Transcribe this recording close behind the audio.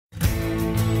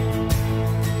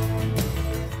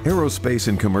Aerospace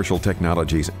and Commercial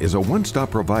Technologies is a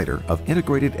one-stop provider of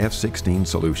integrated F-16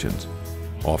 solutions,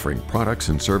 offering products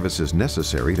and services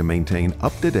necessary to maintain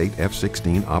up-to-date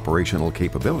F-16 operational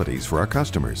capabilities for our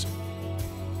customers.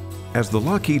 As the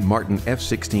Lockheed Martin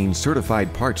F-16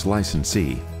 certified parts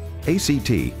licensee,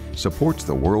 ACT supports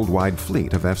the worldwide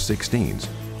fleet of F-16s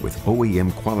with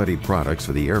OEM quality products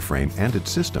for the airframe and its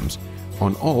systems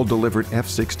on all delivered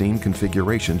F-16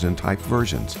 configurations and type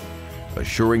versions,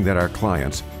 assuring that our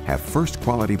clients have first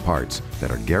quality parts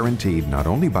that are guaranteed not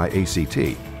only by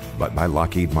ACT, but by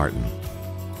Lockheed Martin.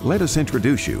 Let us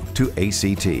introduce you to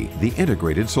ACT, the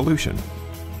integrated solution.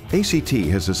 ACT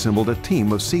has assembled a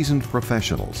team of seasoned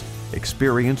professionals,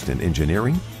 experienced in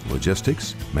engineering,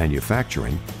 logistics,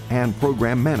 manufacturing, and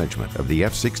program management of the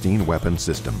F-16 weapon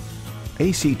system.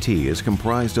 ACT is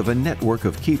comprised of a network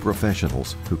of key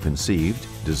professionals who conceived,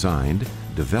 designed,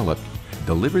 developed,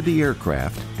 delivered the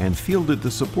aircraft, and fielded the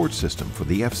support system for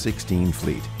the F-16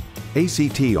 fleet.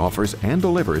 ACT offers and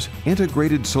delivers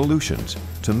integrated solutions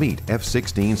to meet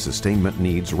F-16 sustainment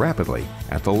needs rapidly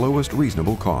at the lowest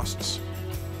reasonable costs.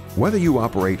 Whether you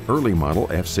operate early model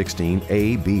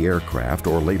F-16A, B aircraft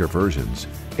or later versions,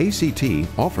 ACT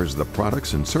offers the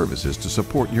products and services to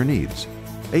support your needs.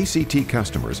 ACT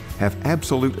customers have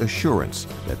absolute assurance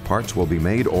that parts will be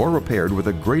made or repaired with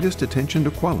the greatest attention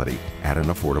to quality at an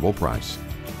affordable price.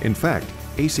 In fact,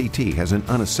 ACT has an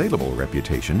unassailable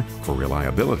reputation for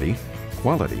reliability,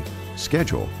 quality,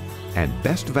 schedule, and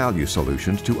best value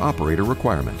solutions to operator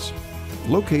requirements.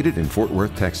 Located in Fort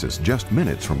Worth, Texas, just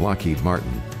minutes from Lockheed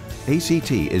Martin,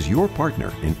 ACT is your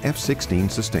partner in F-16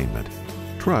 sustainment.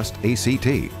 Trust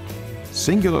ACT.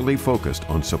 Singularly focused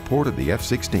on support of the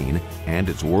F-16 and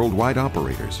its worldwide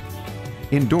operators.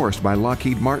 Endorsed by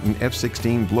Lockheed Martin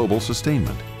F-16 Global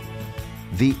Sustainment.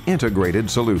 The integrated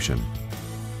solution.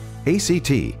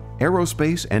 ACT,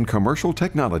 Aerospace and Commercial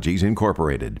Technologies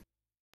Incorporated.